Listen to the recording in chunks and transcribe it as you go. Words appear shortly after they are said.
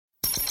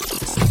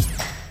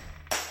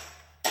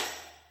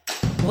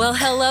Well,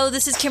 hello,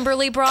 this is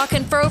Kimberly Brock,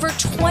 and for over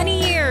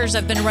 20 years,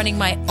 I've been running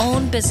my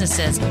own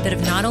businesses that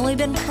have not only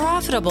been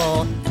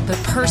profitable,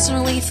 but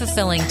personally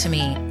fulfilling to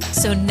me.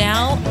 So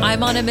now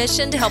I'm on a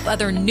mission to help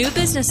other new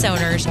business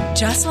owners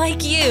just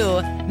like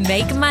you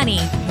make money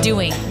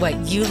doing what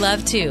you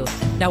love too.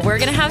 Now we're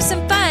going to have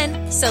some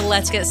fun, so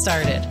let's get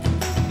started.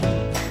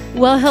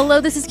 Well, hello,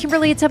 this is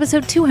Kimberly. It's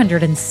episode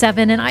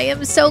 207, and I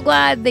am so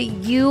glad that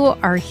you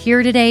are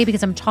here today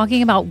because I'm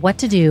talking about what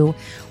to do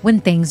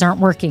when things aren't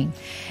working.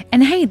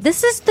 And hey,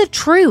 this is the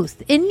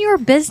truth. In your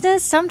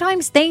business,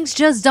 sometimes things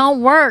just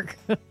don't work.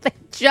 They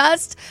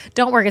just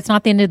don't work. It's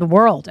not the end of the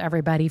world,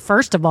 everybody.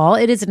 First of all,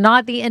 it is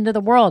not the end of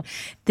the world.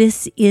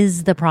 This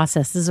is the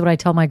process. This is what I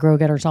tell my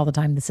grow-getters all the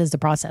time. This is the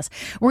process.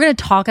 We're going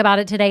to talk about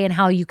it today and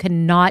how you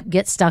cannot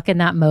get stuck in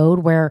that mode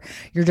where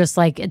you're just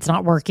like, it's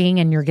not working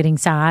and you're getting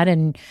sad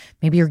and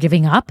maybe you're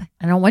giving up.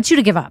 I don't want you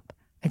to give up.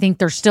 I think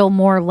there's still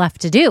more left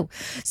to do.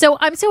 So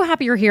I'm so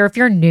happy you're here. If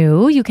you're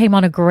new, you came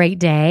on a great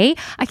day.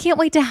 I can't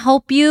wait to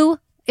help you.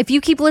 If you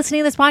keep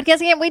listening to this podcast, I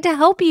can't wait to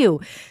help you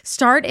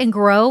start and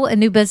grow a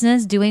new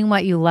business doing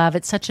what you love.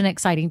 It's such an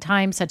exciting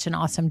time, such an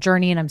awesome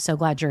journey, and I'm so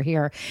glad you're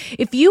here.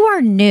 If you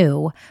are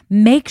new,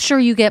 make sure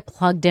you get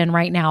plugged in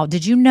right now.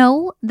 Did you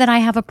know that I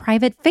have a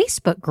private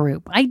Facebook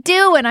group? I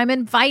do, and I'm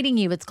inviting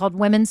you. It's called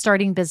Women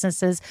Starting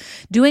Businesses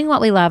Doing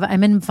What We Love.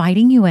 I'm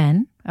inviting you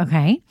in.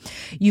 Okay.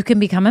 You can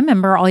become a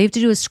member. All you have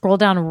to do is scroll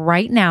down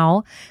right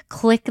now,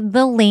 click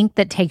the link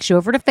that takes you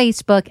over to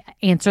Facebook,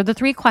 answer the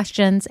 3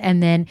 questions,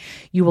 and then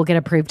you will get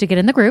approved to get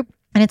in the group.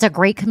 And it's a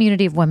great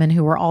community of women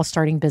who are all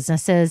starting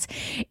businesses,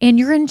 and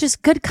you're in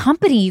just good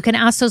company. You can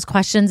ask those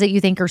questions that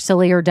you think are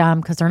silly or dumb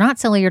because they're not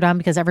silly or dumb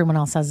because everyone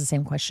else has the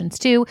same questions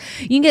too.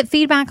 You can get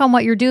feedback on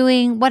what you're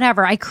doing,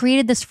 whatever. I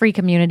created this free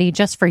community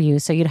just for you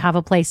so you'd have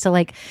a place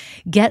to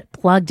get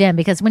plugged in,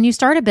 because when you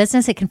start a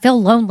business, it can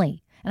feel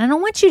lonely. And I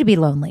don't want you to be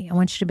lonely. I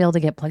want you to be able to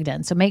get plugged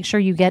in. So make sure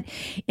you get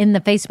in the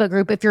Facebook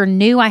group. If you're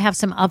new, I have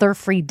some other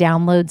free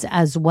downloads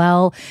as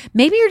well.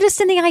 Maybe you're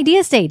just in the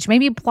idea stage.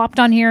 Maybe you plopped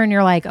on here and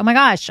you're like, oh my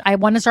gosh, I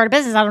want to start a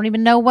business. I don't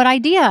even know what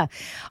idea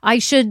I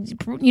should,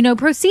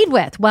 proceed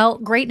with. Well,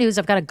 great news.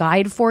 I've got a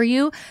guide for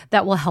you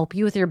that will help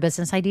you with your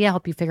business idea,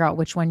 help you figure out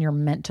which one you're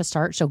meant to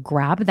start. So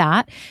grab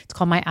that. It's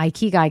called my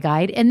Ikigai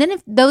guide. And then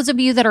if those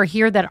of you that are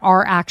here that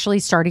are actually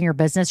starting your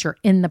business, you're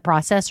in the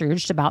process or you're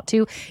just about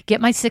to,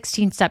 get my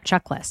 16-step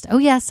checklist. Oh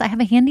yes, I have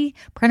a handy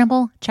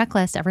printable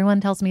checklist. Everyone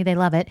tells me they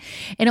love it.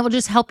 And it will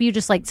just help you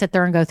just sit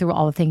there and go through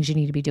all the things you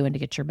need to be doing to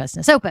get your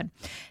business open.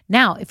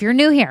 Now, if you're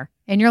new here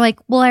and you're like,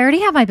 well, I already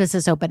have my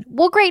business open.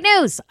 Well, great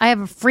news. I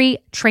have a free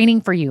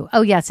training for you.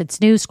 Oh yes, it's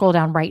new. Scroll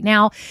down right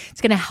now.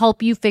 It's going to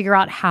help you figure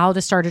out how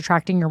to start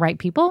attracting your right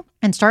people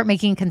and start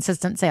making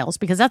consistent sales,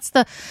 because that's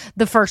the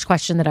first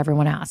question that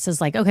everyone asks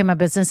is okay, my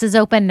business is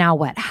open. Now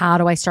what? How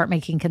do I start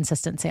making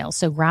consistent sales?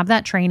 So grab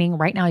that training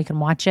right now. You can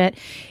watch it.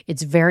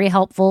 It's very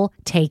helpful.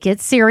 Take it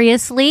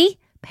seriously.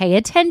 Pay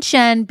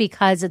attention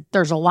because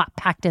there's a lot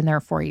packed in there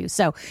for you.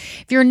 So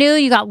if you're new,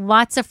 you got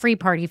lots of free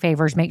party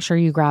favors. Make sure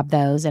you grab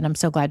those. And I'm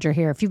so glad you're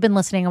here. If you've been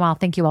listening a while,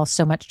 thank you all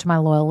so much to my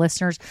loyal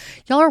listeners.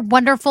 Y'all are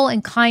wonderful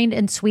and kind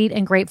and sweet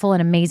and grateful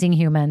and amazing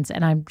humans.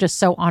 And I'm just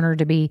so honored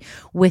to be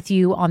with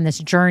you on this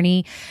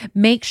journey.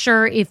 Make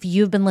sure, if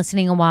you've been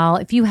listening a while,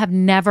 if you have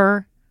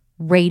never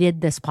rated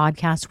this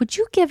podcast, would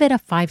you give it a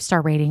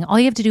 5-star rating? All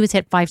you have to do is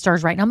hit 5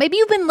 stars right now. Maybe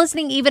you've been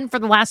listening even for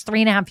the last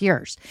 3.5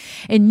 years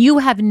and you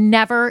have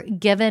never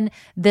given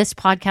this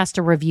podcast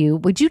a review.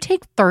 Would you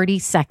take 30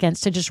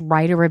 seconds to just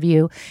write a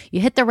review?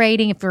 You hit the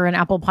rating. If you're an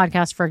Apple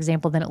Podcast, for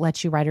example, then it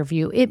lets you write a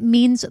review. It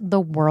means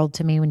the world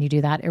to me when you do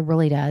that. It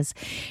really does.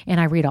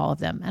 And I read all of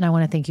them. And I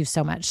want to thank you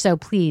so much. So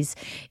please,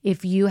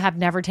 if you have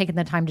never taken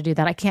the time to do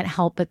that, I can't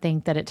help but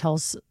think that it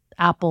tells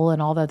Apple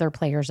and all the other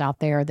players out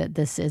there that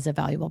this is a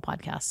valuable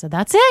podcast. So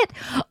that's it.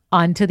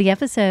 On to the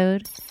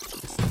episode.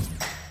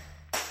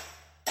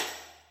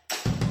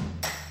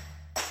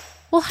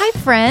 Well, hi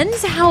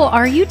friends. How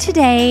are you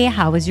today?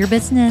 How is your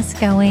business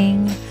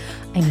going?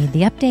 I need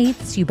the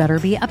updates. You better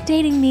be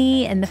updating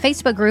me in the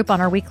Facebook group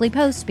on our weekly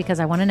posts because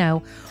I want to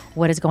know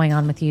what is going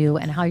on with you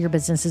and how your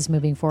business is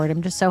moving forward.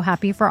 I'm just so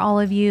happy for all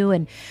of you.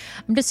 And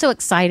I'm just so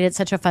excited. It's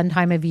such a fun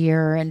time of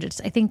year. And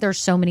I think there's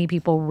so many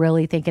people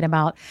really thinking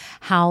about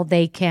how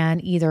they can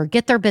either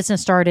get their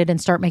business started and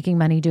start making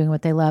money doing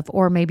what they love,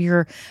 or maybe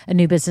you're a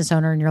new business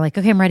owner and you're like,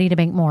 okay, I'm ready to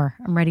make more.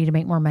 I'm ready to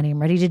make more money.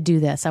 I'm ready to do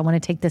this. I want to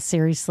take this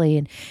seriously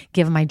and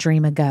give my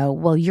dream a go.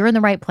 Well, you're in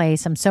the right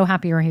place. I'm so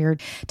happy you're here.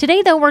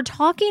 Today, though, we're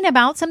talking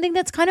about something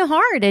that's kind of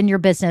hard in your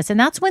business, and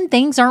that's when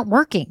things aren't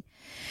working.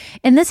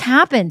 And this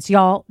happens,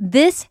 y'all.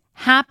 This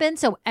happen.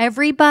 So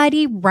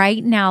everybody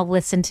right now,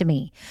 listen to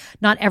me.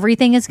 Not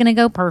everything is going to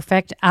go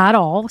perfect at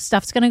all.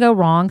 Stuff's going to go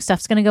wrong.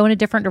 Stuff's going to go in a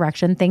different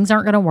direction. Things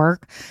aren't going to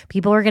work.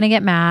 People are going to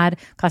get mad.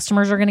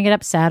 Customers are going to get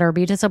upset or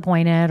be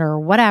disappointed or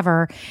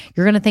whatever.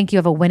 You're going to think you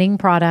have a winning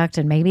product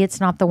and maybe it's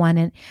not the one.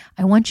 And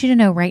I want you to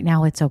know right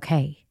now it's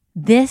okay.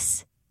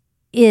 This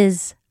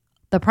is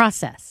the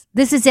process.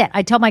 This is it.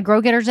 I tell my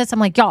grow getters this. I'm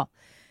like, y'all,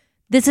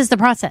 this is the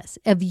process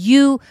of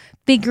you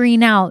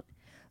figuring out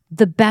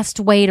the best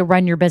way to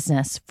run your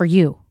business for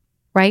you.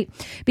 right?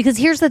 Because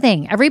here's the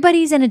thing.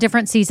 Everybody's in a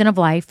different season of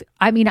life.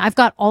 I mean, I've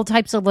got all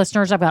types of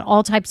listeners. I've got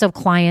all types of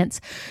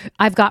clients.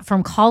 I've got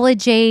from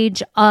college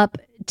age up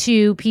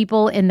to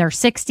people in their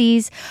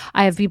 60s.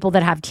 I have people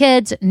that have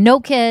kids, no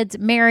kids,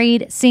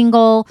 married,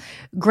 single,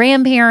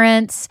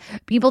 grandparents,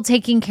 people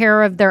taking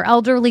care of their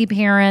elderly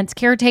parents,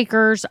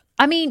 caretakers.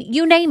 I mean,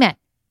 you name it.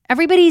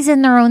 Everybody's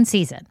in their own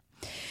season.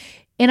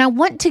 And I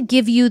want to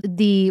give you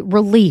the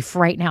relief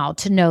right now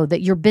to know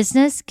that your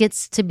business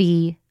gets to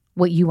be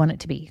what you want it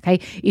to be.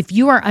 Okay. If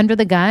you are under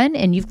the gun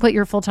and you've quit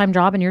your full-time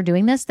job and you're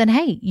doing this, then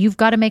hey, you've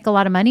got to make a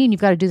lot of money and you've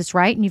got to do this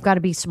right. And you've got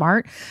to be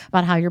smart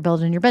about how you're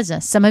building your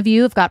business. Some of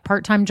you have got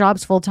part-time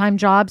jobs, full-time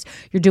jobs.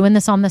 You're doing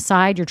this on the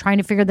side. You're trying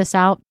to figure this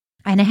out.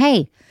 And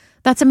hey,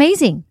 that's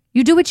amazing.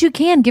 You do what you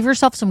can. Give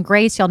yourself some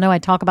grace. Y'all know I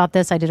talk about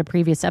this. I did a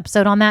previous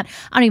episode on that.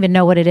 I don't even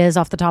know what it is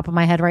off the top of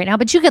my head right now,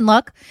 but you can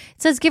look.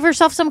 It says give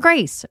yourself some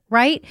grace,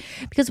 right?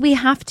 Because we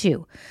have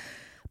to.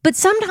 But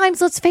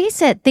sometimes, let's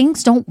face it,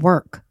 things don't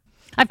work.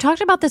 I've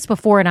talked about this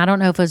before, and I don't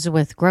know if it was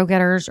with Grow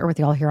Getters or with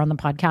y'all here on the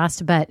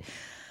podcast, but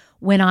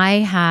when I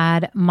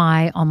had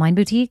my online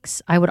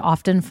boutiques, I would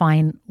often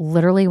find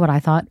literally what I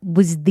thought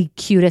was the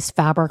cutest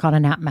fabric on a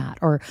nap mat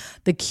or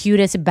the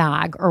cutest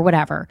bag or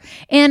whatever.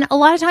 And a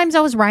lot of times I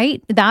was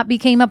right. That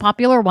became a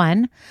popular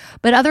one.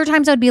 But other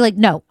times I'd be like,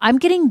 no, I'm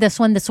getting this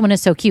one. This one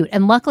is so cute.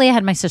 And luckily I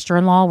had my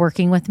sister-in-law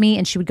working with me,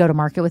 and she would go to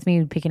market with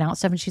me, picking out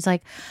stuff. And she's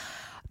like,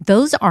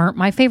 those aren't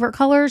my favorite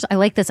colors. I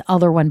like this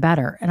other one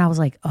better. And I was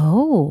like,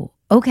 oh,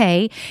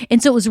 okay.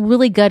 And so it was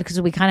really good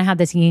because we kind of had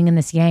this yin and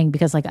this yang,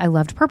 because like I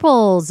loved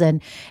purples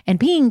and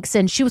pinks,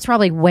 and she was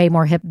probably way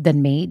more hip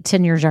than me,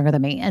 10 years younger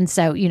than me. And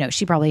so, you know,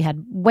 she probably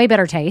had way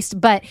better taste,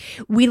 but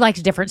we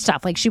liked different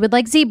stuff. Like she would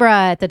like zebra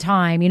at the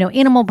time, you know,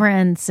 animal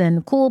prints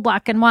and cool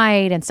black and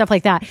white and stuff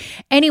like that.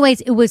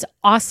 Anyways, it was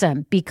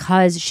awesome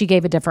because she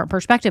gave a different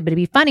perspective. But it'd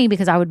be funny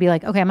because I would be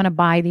like, okay, I'm going to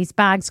buy these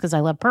bags because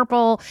I love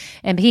purple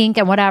and pink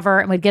and whatever.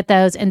 And we'd get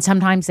those. And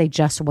sometimes they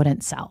just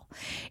wouldn't sell.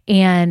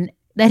 And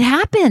that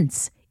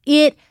happens.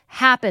 It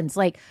happens.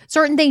 Like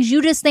certain things you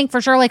just think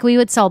for sure, like we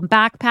would sell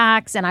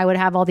backpacks and I would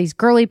have all these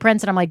girly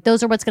prints and I'm like,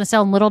 those are what's going to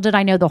sell. And little did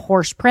I know the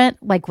horse print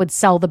like would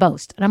sell the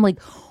most. And I'm like,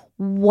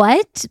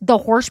 what? The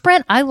horse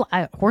print?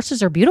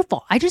 Horses are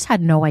beautiful. I just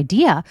had no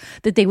idea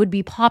that they would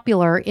be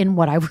popular in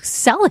what I was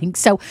selling.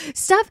 So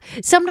stuff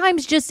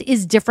sometimes just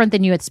is different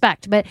than you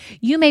expect. But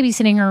you may be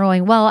sitting here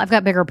going, well, I've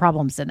got bigger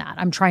problems than that.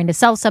 I'm trying to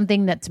sell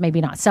something that's maybe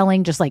not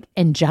selling, just like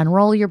in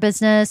general, your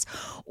business,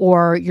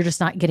 or you're just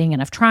not getting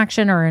enough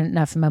traction or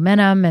enough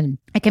momentum. And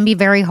it can be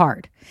very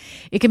hard.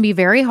 It can be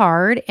very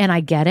hard, and I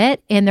get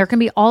it. And there can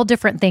be all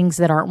different things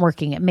that aren't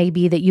working. It may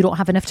be that you don't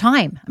have enough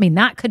time. I mean,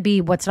 that could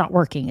be what's not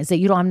working, is that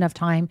you don't have enough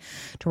time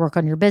to work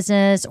on your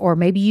business, or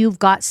maybe you've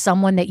got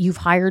someone that you've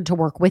hired to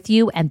work with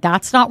you and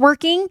that's not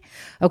working.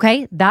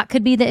 Okay. That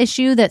could be the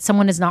issue, that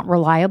someone is not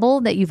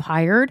reliable that you've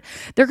hired.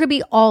 There could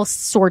be all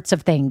sorts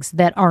of things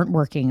that aren't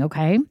working.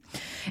 Okay.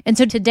 And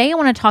so today I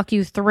want to talk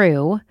you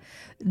through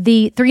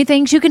the 3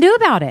 things you can do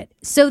about it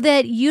so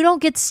that you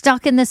don't get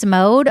stuck in this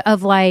mode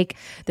of like,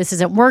 this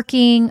isn't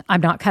working.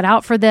 I'm not cut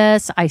out for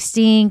this. I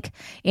stink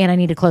and I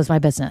need to close my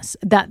business.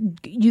 That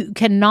you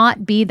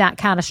cannot be that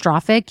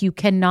catastrophic. You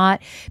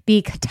cannot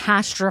be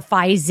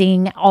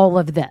catastrophizing all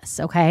of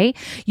this. Okay.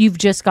 You've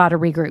just got to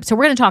regroup. So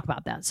we're going to talk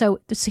about that. So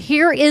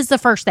here is the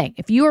first thing.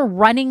 If you are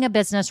running a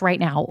business right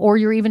now, or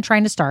you're even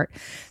trying to start,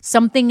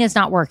 something is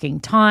not working.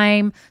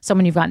 Time,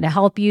 someone you've gotten to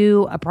help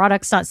you, a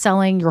product's not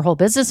selling, your whole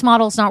business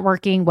model's not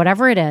working,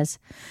 whatever it is.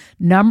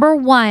 Number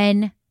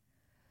 1,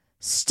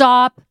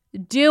 stop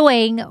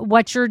doing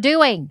what you're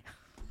doing.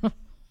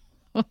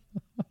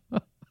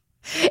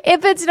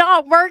 If it's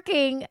not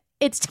working,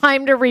 it's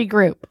time to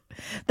regroup.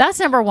 That's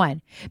number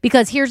 1.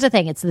 Because here's the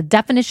thing. It's the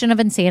definition of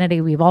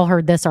insanity. We've all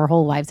heard this our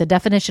whole lives. The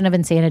definition of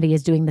insanity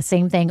is doing the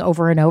same thing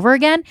over and over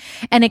again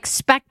and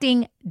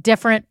expecting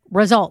different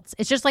results.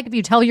 It's just like if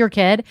you tell your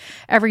kid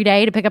every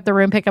day to pick up the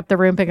room, pick up the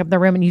room, pick up the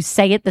room, and you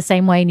say it the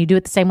same way and you do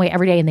it the same way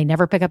every day and they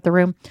never pick up the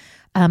room.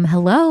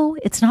 Hello,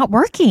 it's not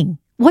working.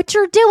 What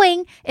you're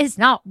doing is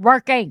not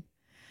working.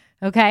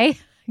 Okay.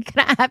 You're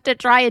going to have to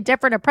try a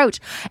different approach.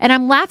 And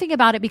I'm laughing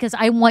about it because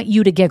I want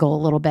you to giggle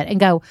a little bit and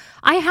go,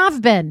 I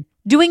have been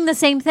doing the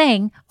same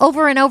thing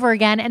over and over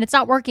again and it's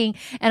not working.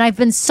 And I've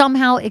been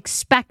somehow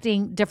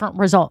expecting different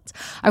results.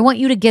 I want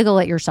you to giggle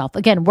at yourself.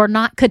 Again, we're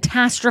not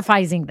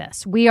catastrophizing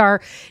this. We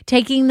are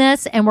taking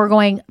this and we're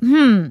going,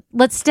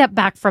 let's step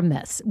back from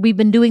this. We've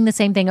been doing the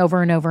same thing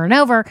over and over and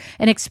over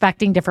and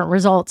expecting different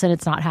results and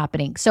it's not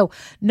happening. So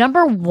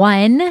number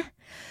 1,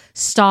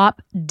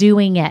 stop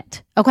doing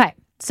it. Okay.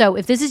 So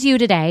if this is you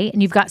today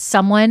and you've got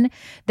someone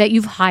that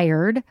you've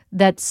hired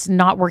that's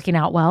not working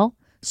out well,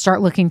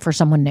 start looking for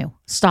someone new.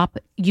 Stop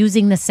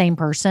using the same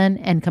person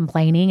and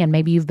complaining. And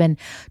maybe you've been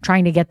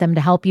trying to get them to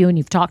help you and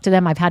you've talked to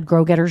them. I've had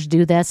Grow Getters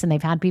do this and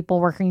they've had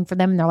people working for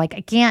them and they're like, I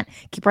can't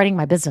keep running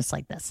my business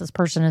like this. This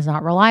person is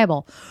not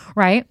reliable,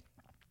 right?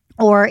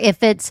 Or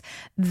if it's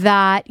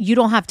that you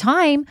don't have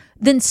time,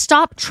 then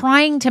stop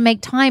trying to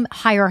make time.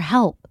 Hire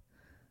help.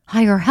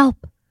 Hire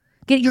help.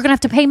 You're going to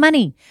have to pay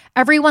money.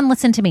 Everyone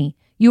listen to me.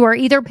 You are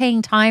either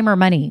paying time or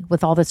money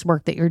with all this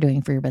work that you're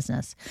doing for your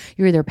business.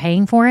 You're either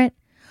paying for it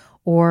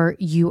or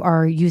you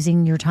are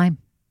using your time.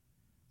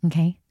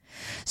 Okay.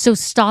 So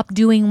stop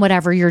doing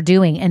whatever you're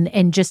doing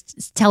and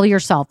just tell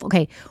yourself,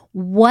 okay,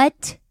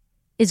 what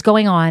is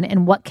going on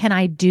and what can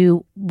I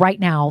do right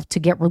now to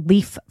get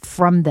relief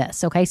from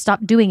this? Okay. Stop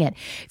doing it.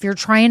 If you're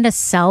trying to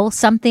sell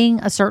something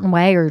a certain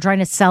way or you're trying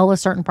to sell a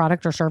certain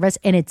product or service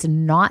and it's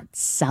not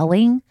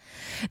selling,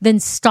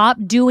 then stop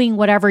doing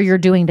whatever you're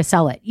doing to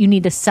sell it. You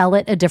need to sell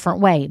it a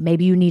different way.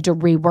 Maybe you need to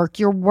rework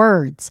your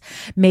words.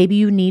 Maybe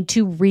you need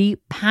to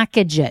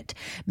repackage it.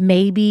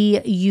 Maybe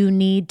you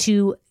need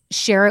to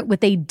share it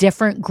with a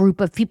different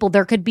group of people.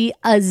 There could be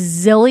a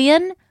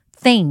zillion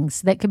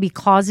things that could be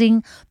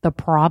causing the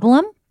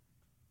problem.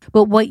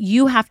 But what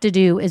you have to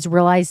do is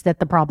realize that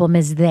the problem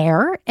is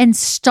there and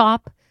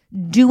stop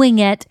doing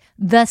it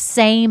the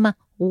same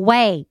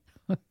way.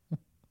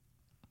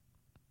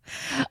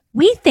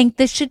 We think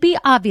this should be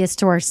obvious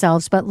to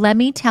ourselves, but let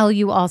me tell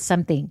you all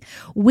something.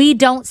 We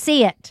don't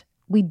see it.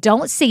 We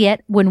don't see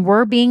it when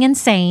we're being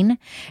insane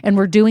and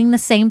we're doing the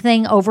same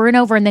thing over and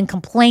over and then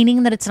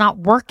complaining that it's not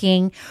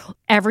working.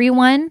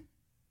 Everyone,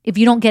 if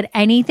you don't get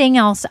anything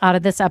else out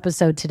of this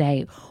episode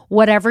today,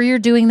 whatever you're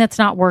doing that's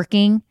not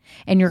working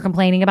and you're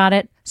complaining about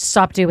it,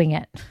 stop doing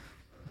it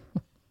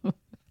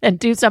and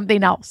do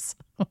something else.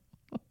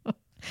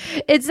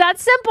 It's that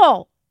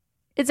simple.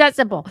 It's that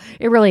simple.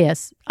 It really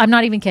is. I'm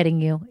not even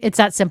kidding you. It's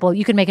that simple.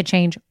 You can make a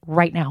change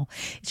right now.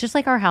 It's just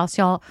like our house,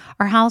 y'all.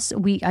 Our house,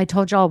 I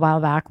told y'all a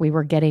while back, we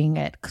were getting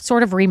it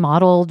sort of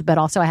remodeled, but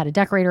also I had a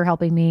decorator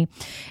helping me.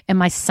 And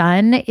my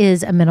son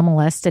is a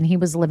minimalist and he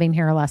was living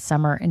here last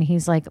summer. And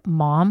he's like,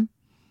 Mom,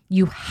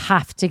 you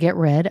have to get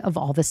rid of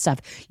all this stuff.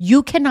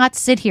 You cannot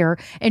sit here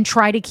and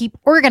try to keep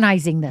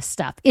organizing this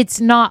stuff. It's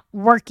not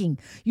working.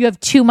 You have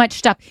too much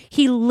stuff.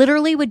 He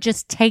literally would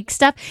just take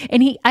stuff.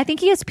 And I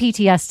think he has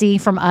PTSD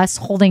from us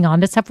holding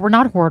on to stuff. We're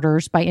not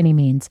hoarders by any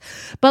means,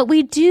 but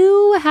we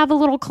do have a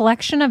little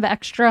collection of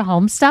extra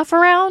home stuff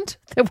around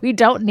that we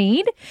don't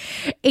need.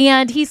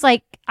 And he's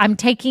like, I'm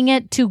taking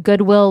it to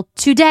Goodwill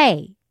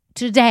today.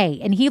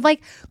 And he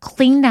like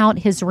cleaned out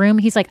his room.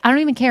 He's like, I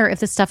don't even care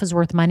if this stuff is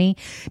worth money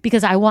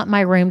because I want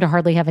my room to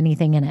hardly have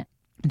anything in it.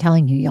 I'm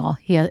telling you,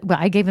 y'all,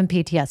 I gave him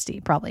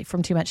PTSD probably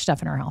from too much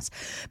stuff in our house.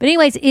 But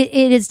anyways,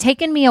 it has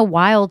taken me a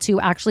while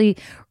to actually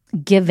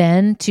give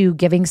in to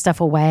giving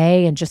stuff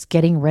away and just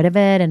getting rid of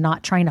it and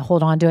not trying to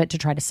hold on to it to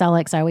try to sell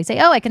it. Cause I always say,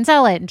 oh, I can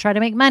sell it and try to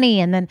make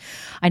money. And then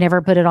I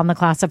never put it on the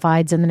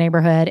classifieds in the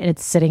neighborhood and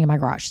it's sitting in my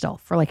garage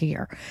still for like a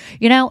year.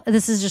 You know,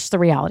 this is just the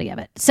reality of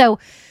it. So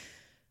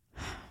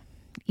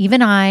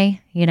even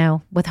I,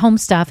 with home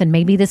stuff, and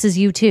maybe this is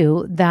you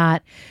too,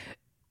 that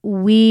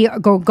we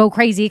go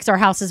crazy because our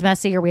house is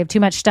messy or we have too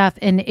much stuff.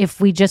 And if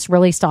we just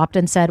really stopped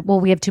and said, well,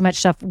 we have too much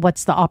stuff,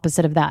 what's the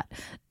opposite of that?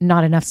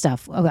 Not enough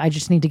stuff. Oh, I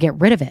just need to get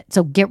rid of it.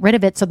 So get rid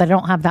of it so that I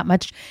don't have that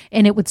much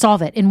and it would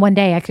solve it. In one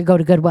day I could go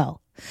to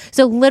Goodwill.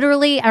 So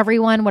literally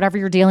everyone, whatever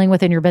you're dealing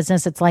with in your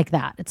business, it's like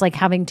that. It's like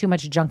having too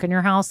much junk in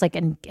your house, like,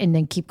 and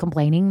then keep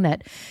complaining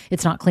that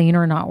it's not clean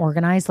or not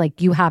organized.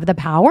 Like you have the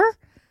power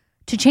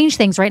to change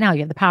things right now.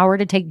 You have the power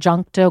to take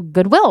junk to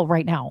Goodwill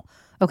right now.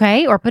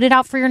 Okay. Or put it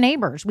out for your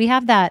neighbors. We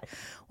have that.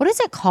 What is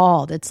it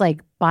called? It's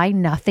like Buy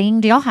Nothing.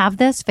 Do y'all have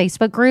this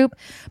Facebook group?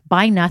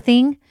 Buy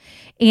Nothing.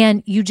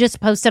 And you just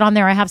post it on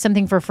there. I have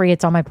something for free.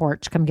 It's on my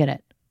porch. Come get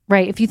it.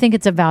 Right. If you think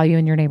it's of value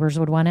and your neighbors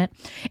would want it.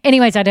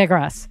 Anyways, I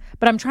digress.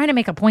 But I'm trying to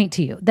make a point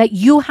to you that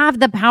you have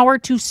the power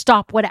to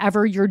stop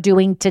whatever you're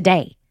doing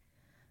today.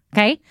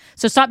 Okay.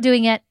 So stop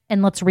doing it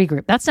and let's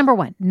regroup. That's number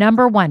one.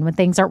 Number one, when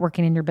things aren't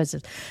working in your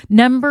business.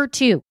 Number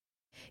two,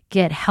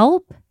 get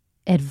help,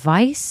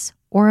 advice,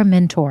 or a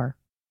mentor.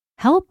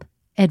 Help,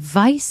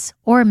 advice,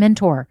 or a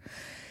mentor.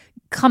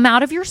 Come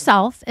out of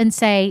yourself and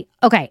say,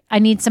 okay, I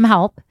need some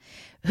help.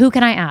 Who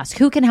can I ask?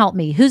 Who can help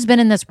me? Who's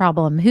been in this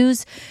problem?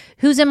 Who's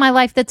in my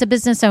life that's a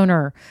business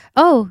owner?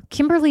 Oh,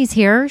 Kimberly's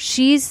here.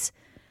 She's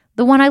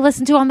the one I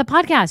listen to on the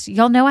podcast.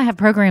 Y'all know I have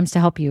programs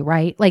to help you,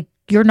 right? Like,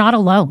 you're not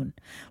alone.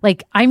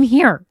 Like, I'm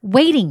here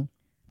waiting.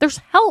 There's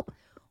help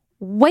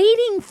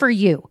waiting for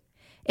you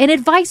and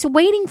advice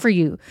waiting for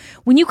you.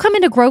 When you come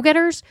into Grow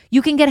Getters,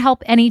 you can get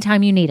help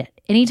anytime you need it.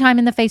 Anytime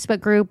in the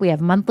Facebook group, we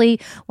have monthly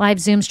live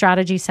Zoom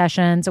strategy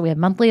sessions. We have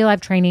monthly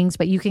live trainings,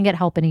 but you can get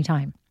help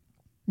anytime.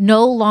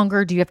 No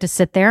longer do you have to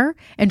sit there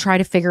and try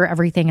to figure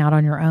everything out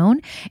on your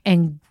own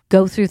and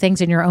go through things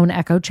in your own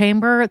echo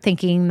chamber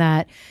thinking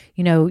that,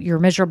 you're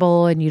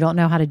miserable and you don't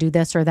know how to do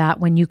this or that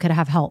when you could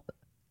have help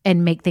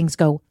and make things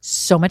go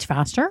so much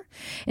faster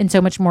in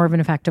so much more of an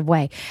effective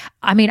way.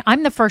 I mean,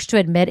 I'm the first to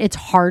admit it's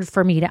hard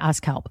for me to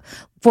ask help.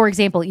 For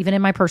example, even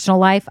in my personal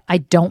life, I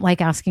don't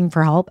like asking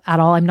for help at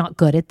all. I'm not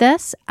good at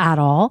this at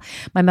all.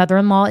 My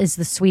mother-in-law is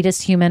the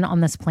sweetest human on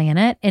this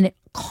planet and it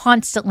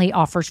constantly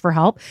offers for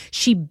help.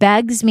 She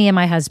begs me and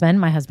my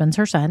husband's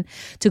her son,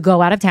 to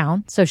go out of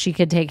town so she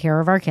could take care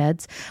of our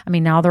kids. I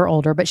mean, now they're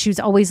older, but she was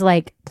always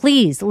like,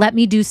 please let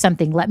me do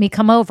something. Let me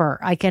come over.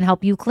 I can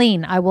help you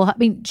clean.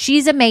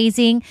 She's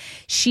amazing.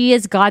 She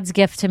is God's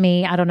gift to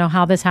me. I don't know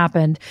how this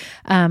happened.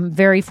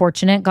 Very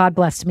fortunate. God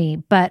blessed me.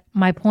 But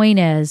my point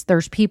is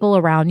there's people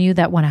around you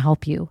that want to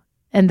help you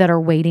and that are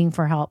waiting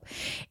for help.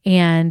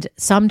 And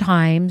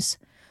sometimes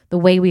the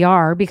way we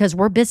are, because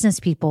we're business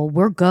people,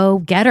 we're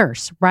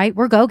go-getters, right?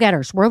 We're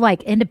go-getters. We're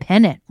like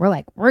independent. We're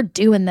like, we're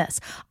doing this.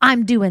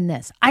 I'm doing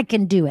this. I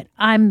can do it.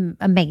 I'm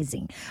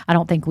amazing. I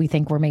don't think we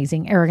think we're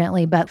amazing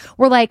arrogantly, but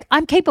we're like,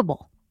 I'm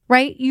capable,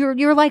 right?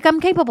 You're like, I'm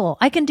capable.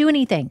 I can do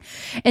anything.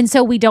 And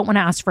so we don't want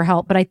to ask for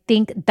help, but I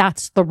think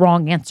that's the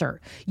wrong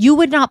answer. You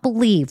would not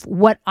believe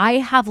what I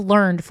have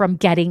learned from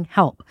getting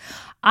help.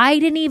 I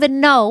didn't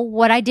even know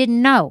what I didn't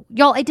know.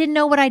 Y'all, I didn't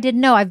know what I didn't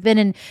know. I've been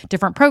in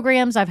different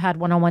programs. I've had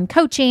one-on-one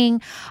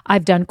coaching.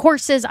 I've done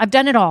courses. I've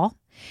done it all.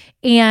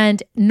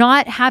 And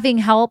not having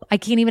help, I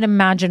can't even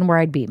imagine where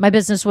I'd be. My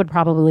business would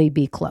probably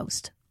be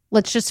closed.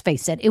 Let's just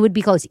face it. It would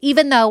be closed,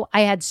 even though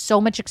I had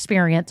so much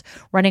experience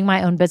running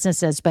my own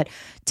businesses. But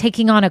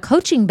taking on a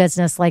coaching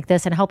business like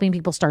this and helping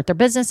people start their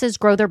businesses,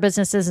 grow their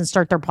businesses, and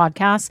start their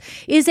podcasts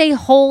is a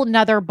whole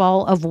nother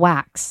ball of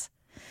wax.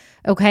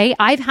 Okay.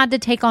 I've had to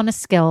take on a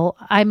skill.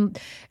 I'm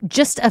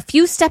just a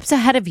few steps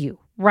ahead of you,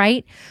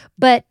 right?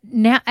 But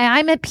now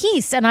I'm at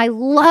peace and I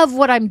love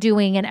what I'm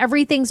doing and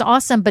everything's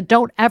awesome, but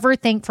don't ever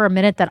think for a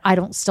minute that I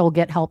don't still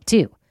get help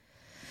too.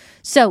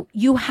 So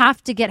you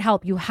have to get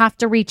help. You have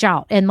to reach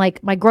out. And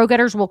like my Grow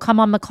Getters will come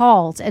on the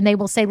calls and they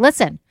will say,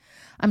 listen,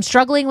 I'm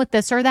struggling with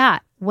this or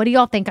that. What do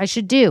y'all think I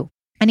should do?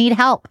 I need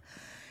help,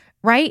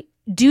 right?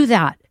 Do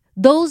that.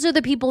 Those are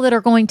the people that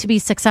are going to be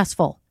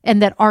successful and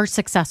that are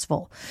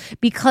successful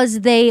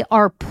because they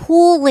are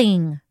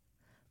pooling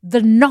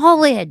the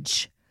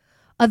knowledge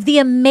of the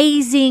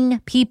amazing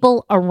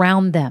people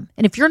around them.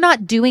 And if you're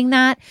not doing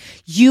that,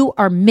 you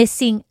are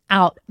missing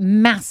out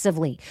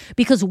massively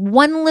because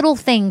one little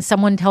thing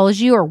someone tells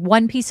you or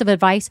one piece of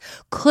advice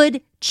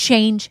could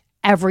change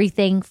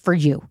everything for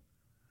you.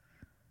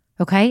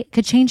 Okay? It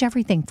could change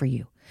everything for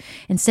you.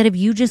 Instead of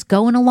you just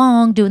going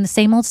along, doing the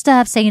same old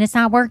stuff, saying it's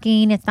not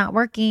working,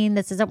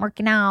 this isn't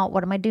working out,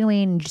 what am I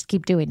doing? And just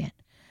keep doing it.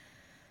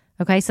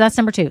 Okay, so that's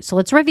number 2. So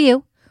let's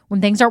review. When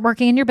things aren't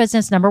working in your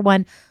business, number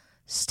 1,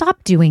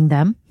 stop doing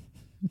them.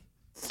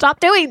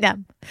 Stop doing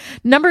them.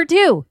 Number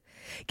 2,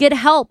 get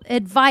help,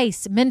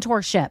 advice,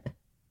 mentorship.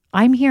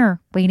 I'm here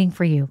waiting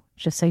for you,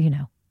 just so you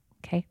know.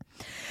 Okay.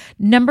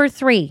 Number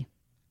 3,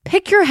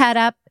 pick your head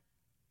up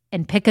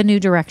and pick a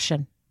new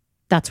direction.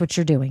 That's what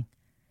you're doing.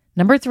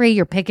 Number 3,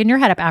 you're picking your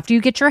head up. After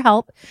you get your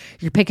help,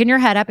 you're picking your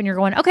head up and you're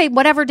going, okay,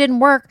 whatever didn't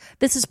work,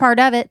 this is part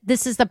of it.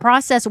 This is the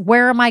process.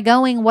 Where am I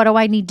going? What do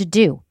I need to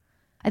do?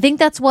 I think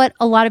that's what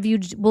a lot of you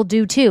will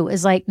do too,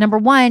 is like, number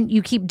 1,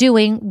 you keep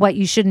doing what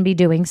you shouldn't be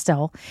doing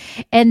still.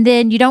 And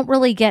then you don't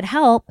really get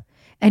help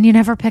and you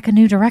never pick a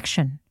new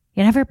direction.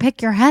 You never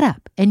pick your head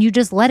up and you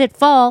just let it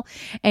fall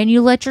and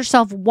you let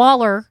yourself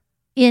waller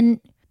in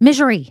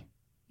misery.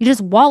 You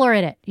just waller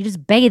in it. You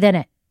just bathe in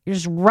it. You're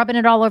just rubbing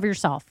it all over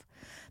yourself.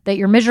 That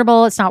you're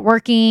miserable, it's not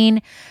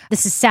working,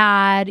 this is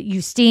sad,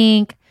 you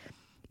stink.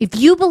 If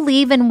you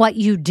believe in what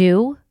you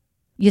do,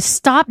 you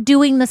stop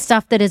doing the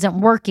stuff that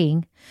isn't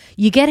working,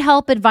 you get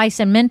help,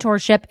 advice, and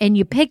mentorship, and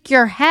you pick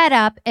your head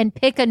up and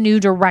pick a new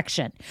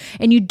direction.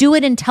 And you do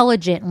it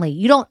intelligently.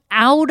 You don't,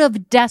 out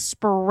of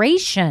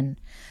desperation,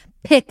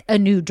 pick a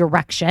new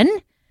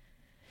direction.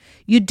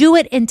 You do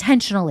it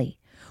intentionally.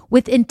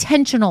 With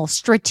intentional,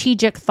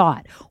 strategic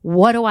thought.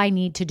 What do I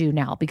need to do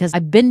now? Because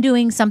I've been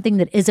doing something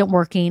that isn't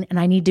working and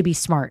I need to be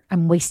smart.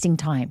 I'm wasting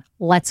time.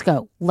 Let's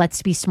go.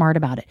 Let's be smart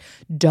about it.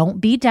 Don't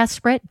be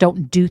desperate.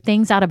 Don't do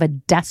things out of a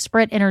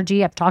desperate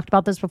energy. I've talked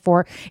about this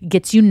before. It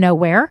gets you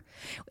nowhere.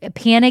 A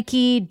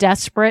panicky,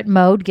 desperate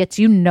mode gets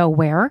you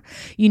nowhere.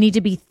 You need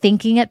to be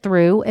thinking it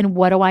through and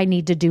what do I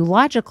need to do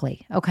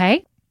logically?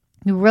 Okay?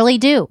 You really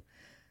do.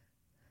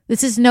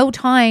 This is no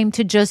time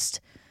to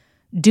just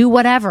do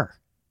whatever.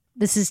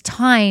 This is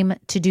time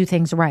to do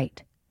things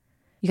right.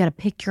 You got to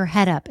pick your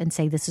head up and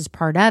say, this is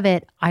part of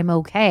it. I'm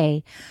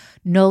okay.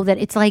 Know that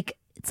it's like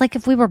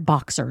if we were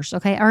boxers.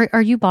 Okay.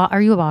 Are you a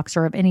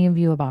boxer? Are any of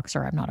you a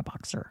boxer? I'm not a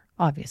boxer,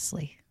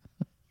 obviously.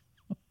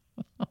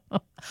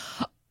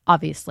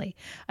 Obviously,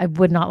 I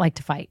would not like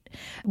to fight.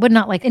 Would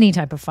not like any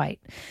type of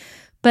fight.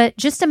 But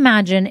just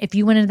imagine if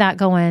you went into that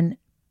going,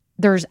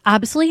 there's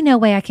absolutely no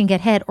way I can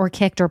get hit or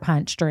kicked or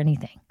punched or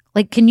anything.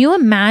 Like, can you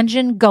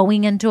imagine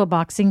going into a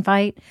boxing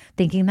fight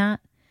thinking that?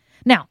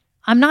 Now,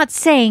 I'm not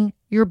saying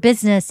your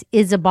business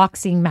is a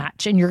boxing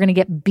match and you're going to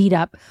get beat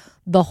up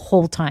the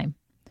whole time.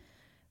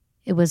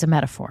 It was a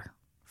metaphor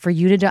for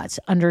you to just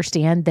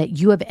understand that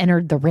you have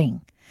entered the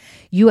ring.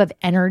 You have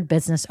entered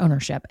business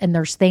ownership. And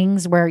there's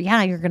things where,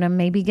 you're going to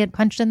maybe get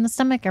punched in the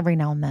stomach every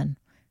now and then.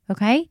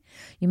 Okay?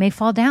 You may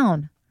fall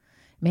down.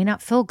 may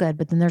not feel good,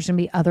 but then there's going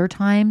to be other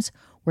times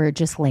where it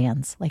just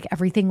lands. Like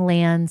everything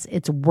lands,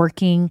 it's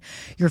working,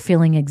 you're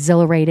feeling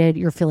exhilarated,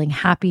 you're feeling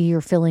happy,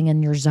 you're feeling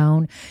in your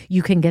zone.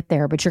 You can get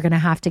there, but you're going to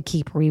have to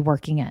keep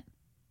reworking it.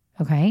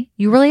 Okay?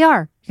 You really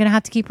are. You're going to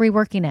have to keep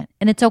reworking it,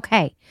 and it's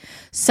okay.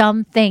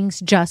 Some things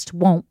just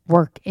won't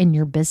work in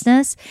your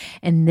business,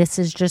 and this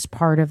is just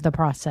part of the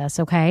process.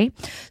 Okay?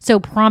 So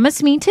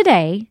promise me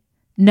today,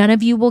 none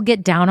of you will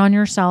get down on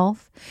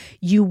yourself.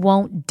 You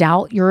won't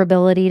doubt your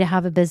ability to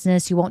have a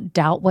business. You won't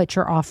doubt what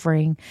you're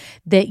offering,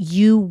 that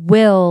you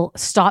will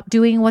stop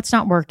doing what's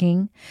not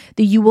working,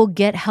 that you will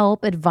get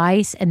help,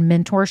 advice, and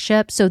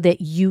mentorship so that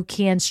you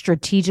can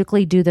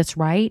strategically do this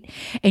right.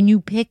 And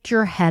you pick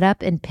your head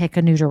up and pick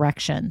a new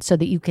direction so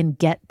that you can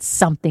get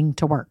something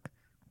to work.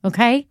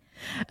 Okay?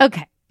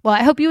 Okay. Well,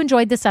 I hope you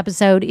enjoyed this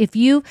episode. If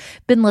you've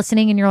been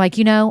listening and you're like,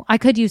 I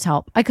could use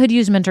help. I could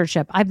use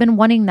mentorship. I've been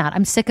wanting that.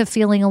 I'm sick of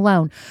feeling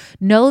alone.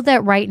 Know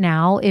that right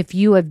now, if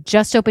you have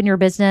just opened your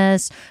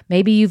business,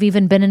 maybe you've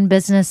even been in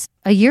business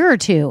a year or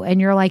two, and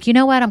you're like, you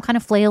know what? I'm kind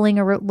of flailing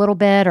a little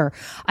bit, or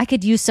I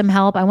could use some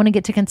help. I want to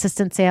get to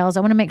consistent sales.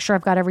 I want to make sure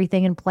I've got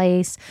everything in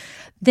place.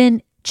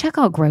 Then check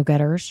out Grow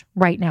Getters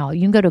right now.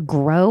 You can go to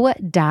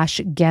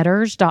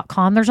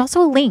grow-getters.com. There's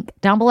also a link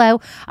down below.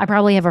 I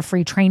probably have a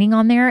free training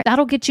on there.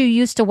 That'll get you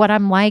used to what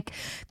I'm like,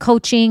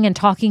 coaching and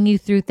talking you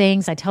through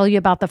things. I tell you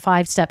about the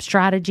 5-step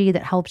strategy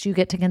that helps you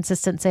get to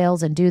consistent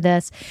sales and do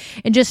this.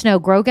 And just know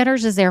Grow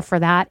Getters is there for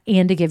that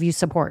and to give you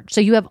support.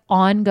 So you have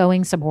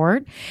ongoing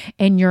support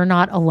and you're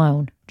not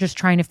alone just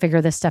trying to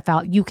figure this stuff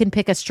out. You can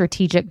pick a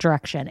strategic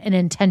direction, an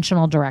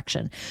intentional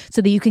direction,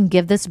 so that you can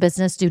give this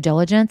business due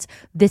diligence.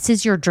 This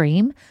is your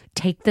dream.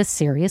 Take this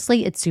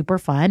seriously. It's super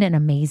fun and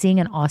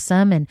amazing and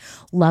awesome and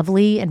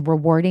lovely and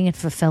rewarding and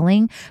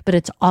fulfilling, but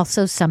it's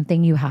also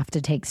something you have to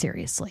take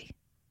seriously.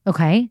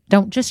 Okay?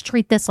 Don't just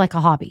treat this like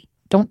a hobby.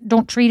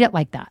 Don't treat it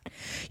like that.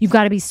 You've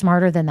got to be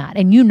smarter than that.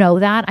 And you know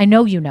that. I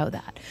know you know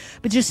that.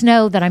 But just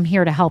know that I'm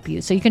here to help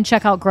you. So you can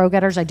check out Grow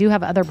Getters. I do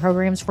have other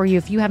programs for you.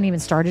 If you haven't even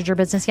started your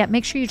business yet,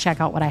 make sure you check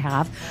out what I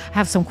have. I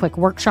have some quick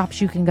workshops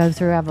you can go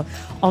through. I have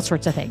all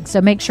sorts of things. So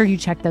make sure you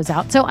check those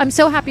out. So I'm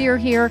so happy you're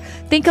here.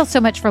 Thank you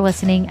so much for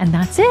listening. And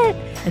that's it.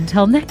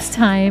 Until next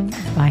time,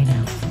 bye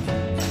now.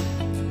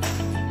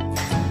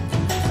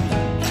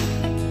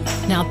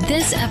 Now,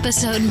 this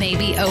episode may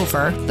be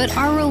over, but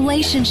our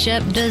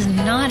relationship does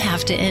not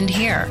have to end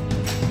here.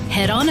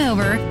 Head on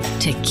over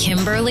to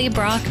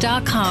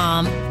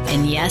KimberlyBrock.com,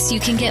 and yes,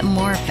 you can get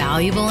more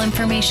valuable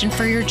information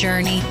for your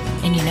journey.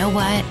 And you know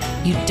what?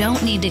 You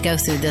don't need to go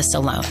through this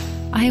alone.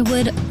 I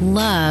would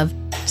love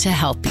to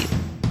help you.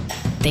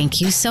 Thank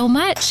you so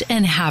much,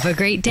 and have a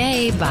great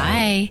day.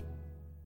 Bye.